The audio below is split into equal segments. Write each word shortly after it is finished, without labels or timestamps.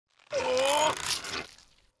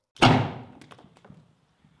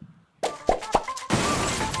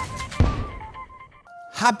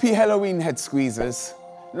Happy Halloween, head squeezers.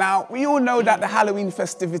 Now, we all know that the Halloween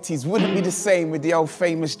festivities wouldn't be the same with the old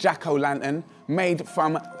famous jack-o'-lantern made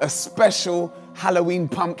from a special Halloween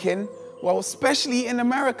pumpkin. Well, especially in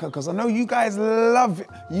America, because I know you guys love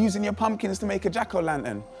using your pumpkins to make a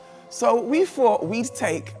jack-o'-lantern. So we thought we'd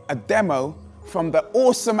take a demo from the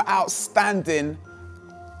awesome, outstanding,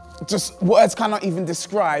 just words cannot even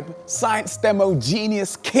describe, science demo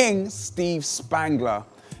genius king, Steve Spangler.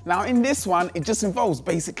 Now in this one, it just involves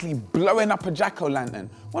basically blowing up a jack-o'-lantern.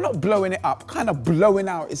 Well, not blowing it up, kind of blowing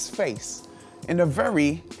out his face in a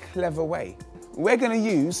very clever way. We're gonna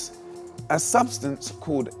use a substance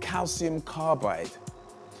called calcium carbide.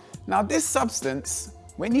 Now this substance,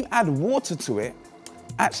 when you add water to it,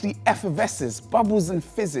 actually effervesces, bubbles and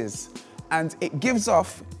fizzes, and it gives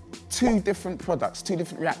off two different products, two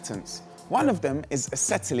different reactants. One of them is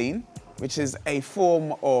acetylene, which is a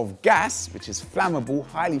form of gas, which is flammable,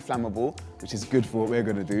 highly flammable, which is good for what we're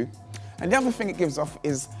gonna do. And the other thing it gives off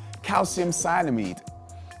is calcium cyanamide.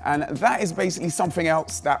 And that is basically something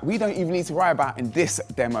else that we don't even need to worry about in this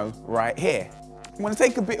demo right here. I'm gonna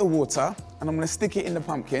take a bit of water and I'm gonna stick it in the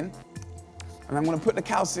pumpkin, and I'm gonna put the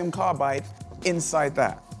calcium carbide inside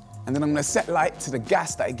that. And then I'm gonna set light to the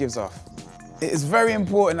gas that it gives off. It is very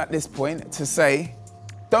important at this point to say,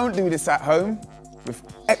 don't do this at home, with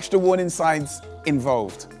extra warning signs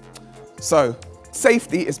involved. So,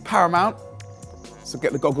 safety is paramount, so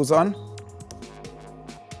get the goggles on.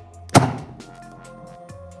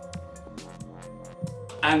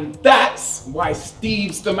 And that's why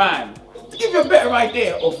Steve's the man. To give you a better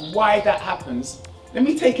idea of why that happens, let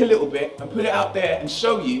me take a little bit and put it out there and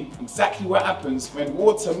show you exactly what happens when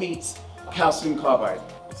water meets calcium carbide.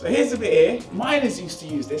 So here's a bit here. Miners used to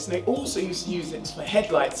use this, and they also used to use it for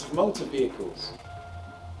headlights of motor vehicles.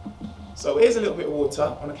 So here's a little bit of water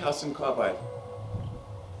on a calcium carbide.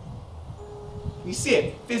 You see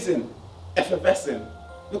it fizzing, effervescing.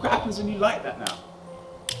 Look what happens when you light that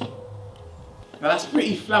now. Now that's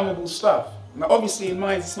pretty flammable stuff. Now obviously in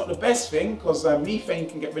mines it's not the best thing, because methane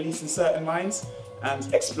can get released in certain mines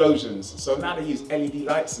and explosions. So now they use LED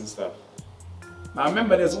lights and stuff. Now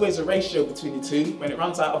remember, there's always a ratio between the two. When it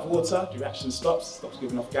runs out of water, the reaction stops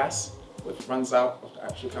giving off gas. But if it runs out of the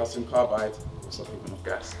actual calcium carbide, it stops giving off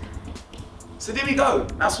gas. So there we go,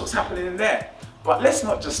 that's what's happening in there. But let's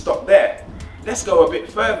not just stop there. Let's go a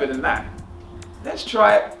bit further than that. Let's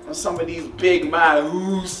try it on some of these big,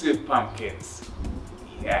 massive pumpkins.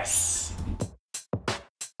 Yes.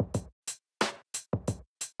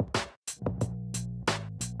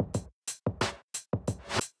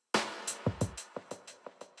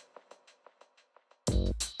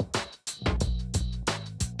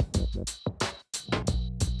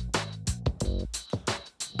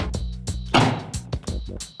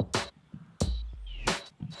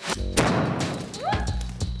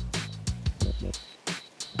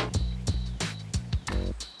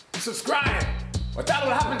 Subscribe, or that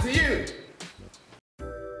will happen to you.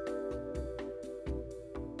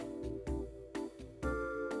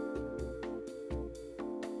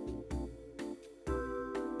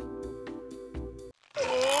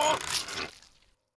 Oh!